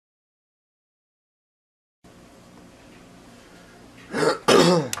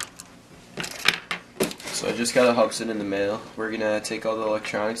just got a hubsan in the mail. We're gonna take all the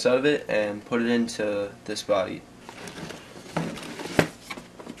electronics out of it and put it into this body.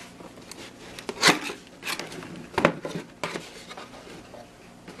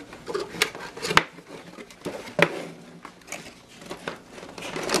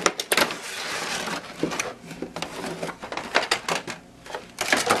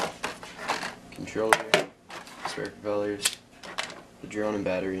 Controller, spare propellers, the drone and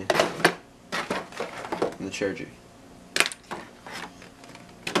battery, and the charger.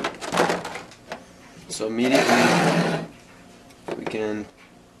 So immediately we can,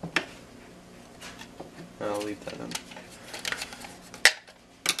 I'll leave that on.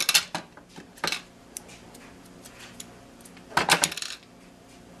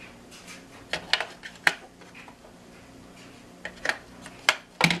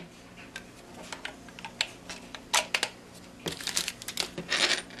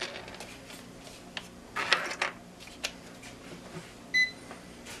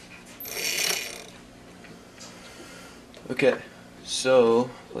 Okay, so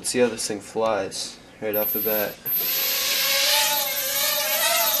let's see how this thing flies right off the bat.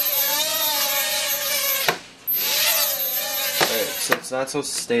 Alright, so it's not so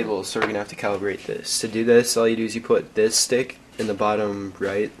stable, so we're going to have to calibrate this. To do this, all you do is you put this stick in the bottom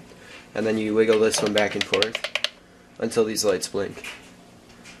right, and then you wiggle this one back and forth until these lights blink.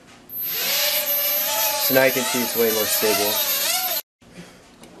 So now you can see it's way more stable.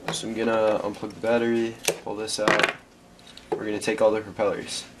 So I'm going to unplug the battery, pull this out. We're going to take all the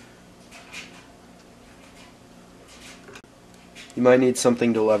propellers. You might need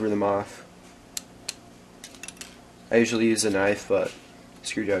something to lever them off. I usually use a knife, but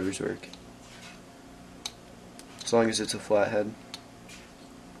screwdrivers work. As long as it's a flathead.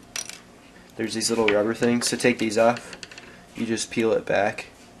 There's these little rubber things. To take these off, you just peel it back.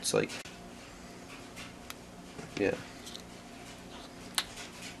 It's like, yeah.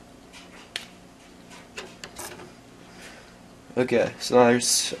 Okay, so now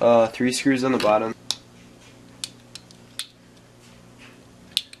there's 3 screws on the bottom.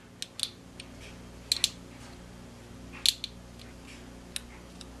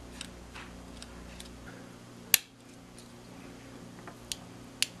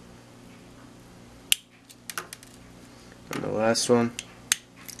 And the last one.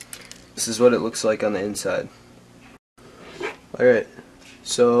 This is what it looks like on the inside. Alright,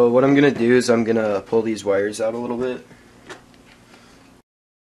 so what I'm going to do is I'm going to pull these wires out a little bit.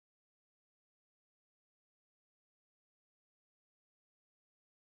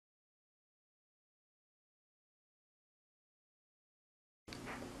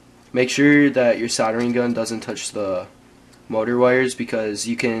 Make sure that your soldering gun doesn't touch the motor wires, because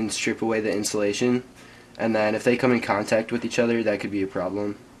you can strip away the insulation, and then if they come in contact with each other, that could be a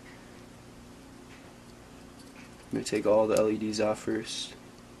problem. I'm going to take all the LEDs off first.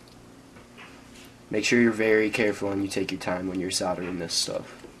 Make sure you're very careful and you take your time when you're soldering this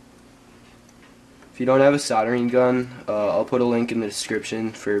stuff. If you don't have a soldering gun, I'll put a link in the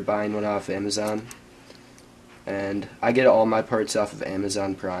description for buying one off Amazon. And I get all my parts off of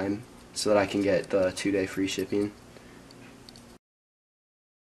Amazon Prime so that I can get the 2-day free shipping.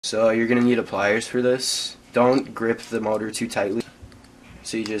 So you're going to need pliers for this. Don't grip the motor too tightly.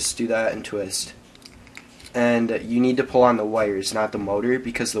 So you just do that and twist. And you need to pull on the wires, not the motor,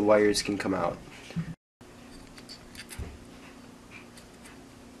 because the wires can come out.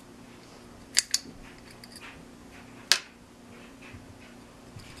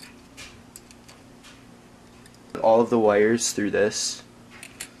 All of the wires through this,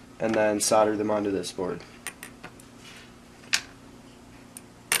 and then solder them onto this board.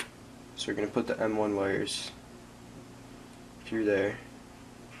 So we're going to put the M1 wires through there.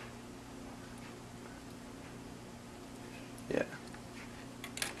 Yeah.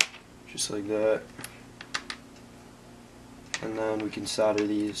 Just like that. And then we can solder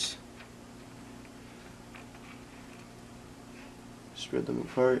these. Spread them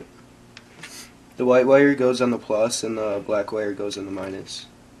apart. The white wire goes on the plus and the black wire goes on the minus.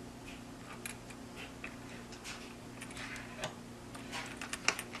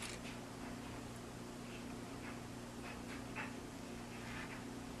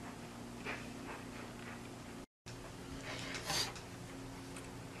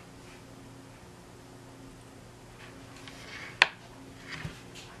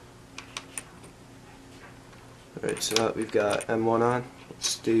 Alright, so we've got M1 on.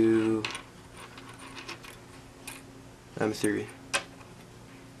 Let's do M3.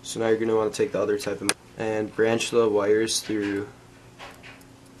 So now you're going to want to take the other type of and branch the wires through.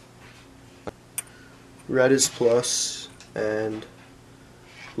 Red is plus and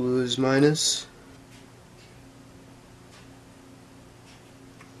blue is minus.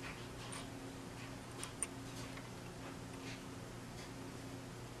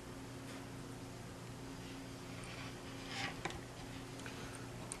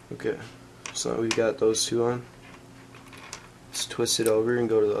 Okay, so we got those two on. Let's twist it over and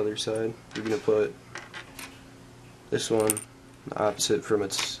go to the other side. We're going to put this one opposite from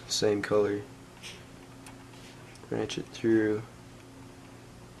its same color. Branch it through,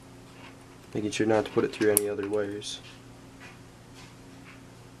 making sure not to put it through any other wires.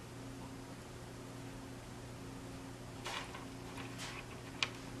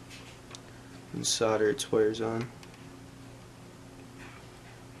 And solder its wires on.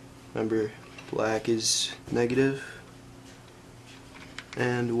 Remember, black is negative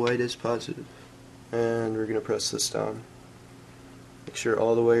and white is positive. And we're going to press this down. Make sure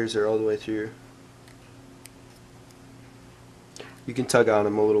all the wires are all the way through. You can tug on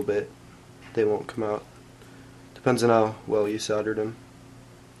them a little bit. They won't come out. Depends on how well you soldered them.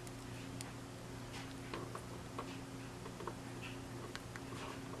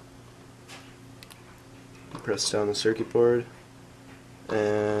 Press down the circuit board.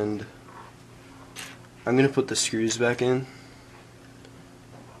 And I'm going to put the screws back in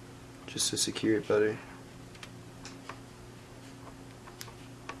just to secure it better.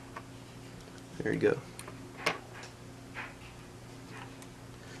 There we go.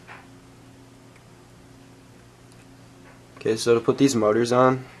 Okay, so to put these motors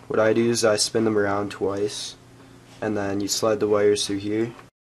on, what I do is I spin them around twice, and then you slide the wires through here.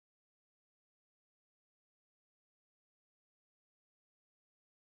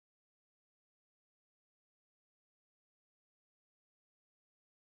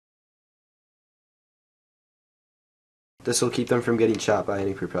 This will keep them from getting chopped by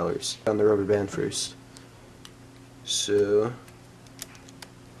any propellers. On the rubber band first. So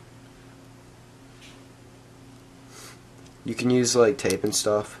you can use like tape and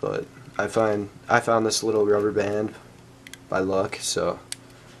stuff, but I found this little rubber band by luck, so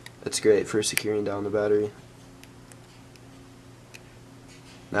it's great for securing down the battery.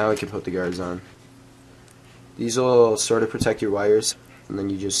 Now we can put the guards on. These will sort of protect your wires, and then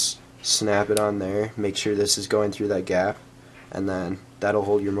you just snap it on there. Make sure this is going through that gap, and then that'll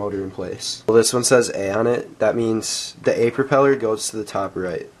hold your motor in place. Well, this one says A on it. That means the A propeller goes to the top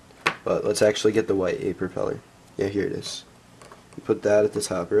right. But let's actually get the white A propeller. Yeah, here it is. You put that at the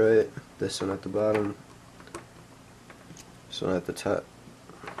top right, this one at the bottom, this one at the top.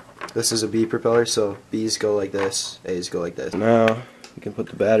 This is a B propeller, so B's go like this, A's go like this. Now we can put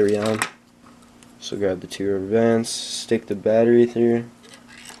the battery on. So grab the two rubber bands, stick the battery through,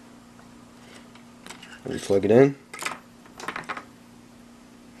 and plug it in.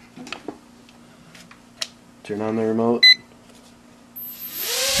 Turn on the remote,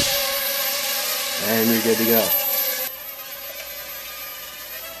 and you're good to go.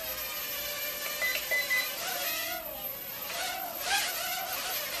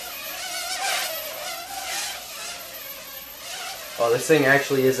 Oh, this thing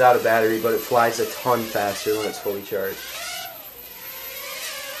actually is out of battery, but it flies a ton faster when it's fully charged.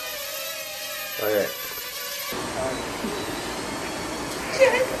 Alright.